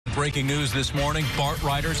Breaking news this morning, BART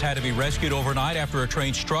riders had to be rescued overnight after a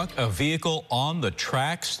train struck a vehicle on the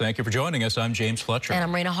tracks. Thank you for joining us. I'm James Fletcher. And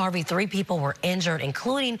I'm Raina Harvey. 3 people were injured,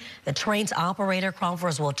 including the train's operator.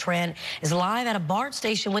 Crawford's Will Tran is live at a BART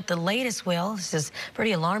station with the latest. Will, this is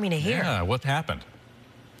pretty alarming to hear. Yeah, what happened?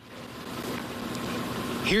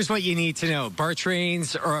 Here's what you need to know. BART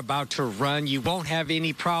trains are about to run. You won't have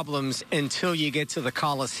any problems until you get to the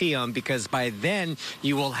Coliseum, because by then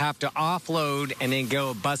you will have to offload and then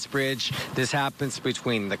go a bus bridge. This happens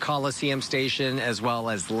between the Coliseum station as well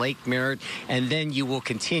as Lake Merritt, and then you will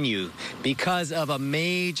continue because of a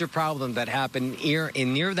major problem that happened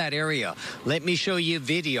near that area. Let me show you a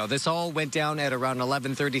video. This all went down at around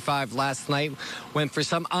 11:35 last night when, for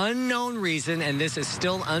some unknown reason, and this is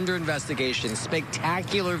still under investigation,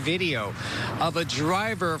 spectacular video of a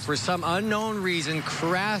driver, for some unknown reason,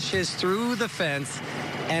 crashes through the fence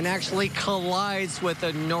and actually collides with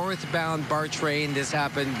a northbound BART train. This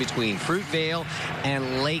happened between Fruitvale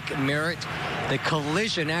and Lake Merritt. The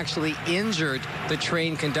collision actually injured the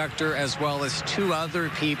train conductor as well as 2 other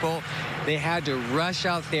people. They had to rush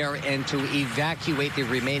out there and to evacuate the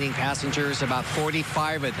remaining passengers, about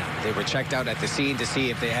 45 of them. They were checked out at the scene to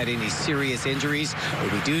see if they had any serious injuries.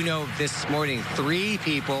 But we do know this morning 3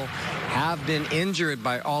 people have been injured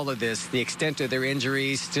by all of this. The extent of their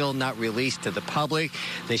injuries still not released to the public.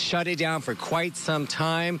 They shut it down for quite some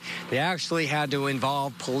time. They actually had to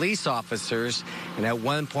involve police officers. And at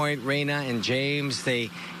one point, Raina and James, they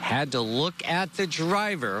had to look at the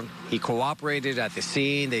driver. He cooperated at the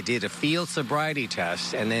scene. They did a field sobriety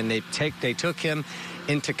test, and then they took him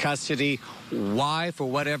into custody. Why? For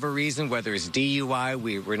whatever reason, whether it's DUI,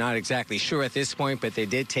 we're not exactly sure at this point, but they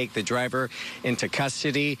did take the driver into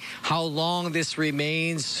custody. How long this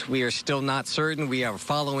remains, we are still not certain. We are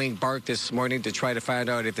following BART this morning to try to find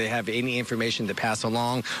out if they have any information to pass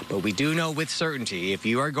along. But we do know with certainty, if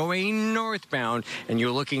you are going northbound and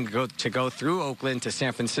you're looking to go through Oakland to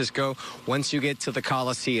San Francisco, once you get to the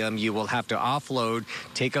Coliseum, you will have to offload,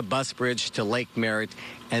 take a bus bridge to Lake Merritt,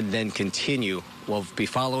 and then continue. We'll be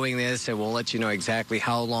following this, and we'll let you know exactly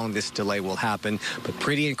how long this delay will happen. But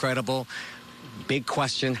pretty incredible. Big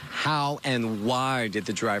question, how and why did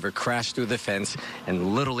the driver crash through the fence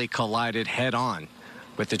and literally collided head-on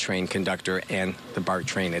with the train conductor and the BART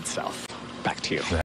train itself? Back to you.